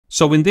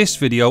So in this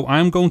video,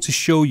 I'm going to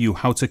show you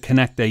how to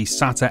connect a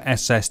SATA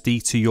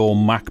SSD to your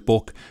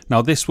MacBook.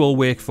 Now this will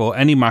work for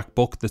any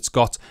MacBook that's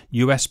got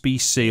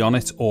USB-C on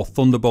it, or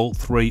Thunderbolt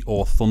 3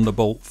 or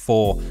Thunderbolt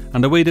 4.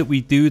 And the way that we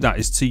do that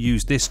is to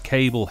use this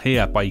cable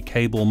here by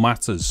Cable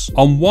Matters.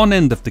 On one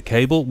end of the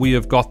cable, we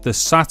have got the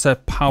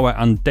SATA power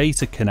and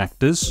data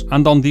connectors.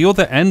 And on the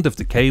other end of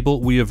the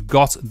cable, we have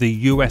got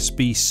the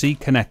USB-C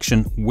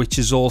connection, which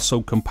is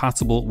also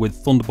compatible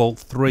with Thunderbolt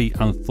 3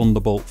 and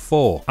Thunderbolt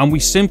 4. And we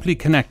simply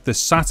connect the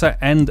SATA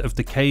end of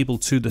the cable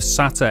to the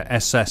SATA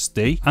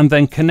SSD, and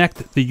then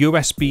connect the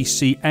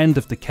USB-C end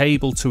of the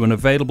cable to an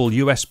available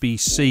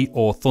USB-C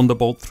or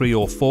Thunderbolt 3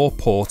 or 4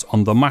 port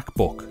on the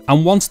MacBook.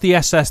 And once the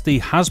SSD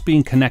has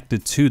been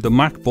connected to the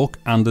MacBook,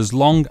 and as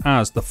long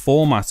as the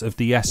format of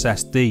the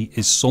SSD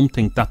is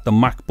something that the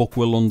MacBook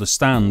will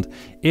understand,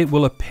 it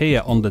will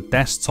appear on the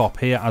desktop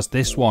here as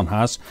this one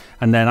has,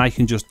 and then I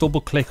can just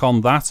double click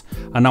on that,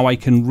 and now I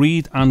can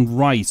read and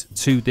write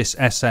to this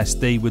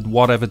SSD with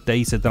whatever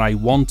data that I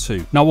want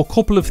to. Now a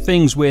couple of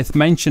things worth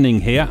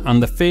mentioning here,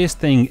 and the first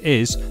thing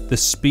is the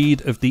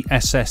speed of the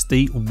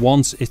SSD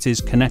once it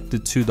is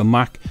connected to the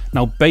Mac.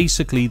 Now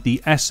basically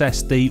the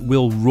SSD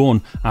will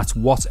run at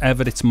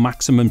whatever its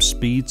maximum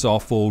speeds are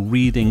for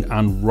reading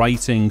and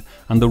writing,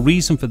 and the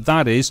reason for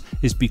that is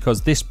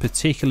because this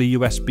particular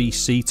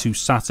USB-C to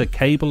SATA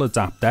cable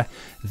adapter,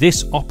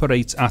 this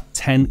operates at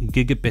 10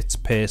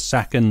 gigabits per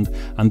second,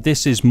 and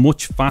this is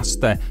much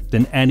faster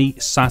than any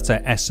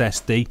SATA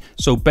SSD.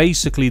 So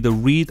basically the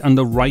read and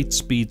the write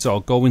speeds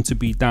are going to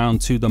be down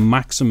to the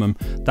maximum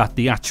that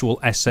the actual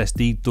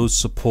SSD does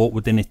support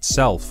within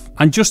itself.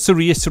 And just to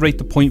reiterate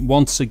the point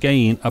once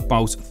again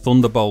about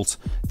Thunderbolt,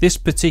 this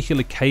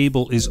particular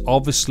cable is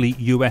obviously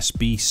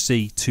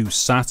USB-C to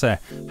SATA.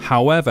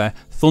 However,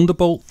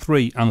 Thunderbolt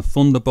 3 and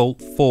Thunderbolt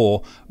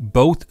 4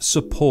 both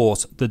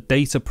support the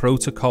data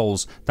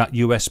protocols that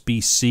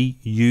USB-C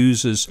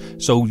uses,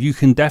 so you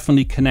can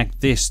definitely connect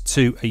this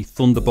to a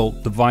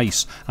Thunderbolt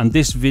device, and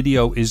this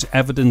video is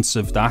evidence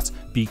of that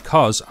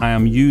because I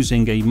am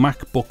using a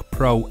MacBook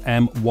Pro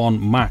M1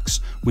 Max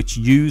which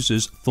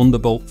uses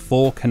Thunderbolt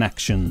 4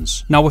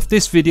 connections. Now if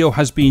this video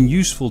has been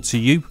useful to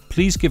you,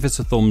 please give it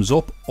a thumbs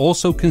up.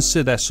 Also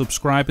consider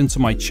subscribing to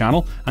my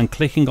channel and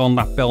clicking on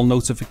that bell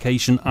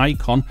notification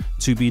icon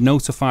to be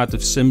notified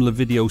of similar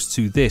videos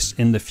to this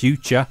in the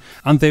future.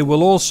 And there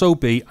will also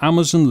be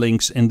Amazon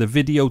links in the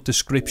video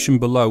description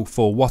below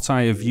for what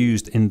I have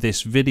used in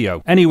this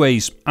video.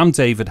 Anyways, I'm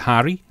David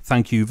Harry.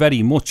 Thank you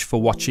very much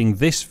for watching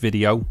this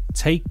video.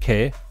 Take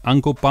care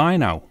and goodbye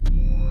now.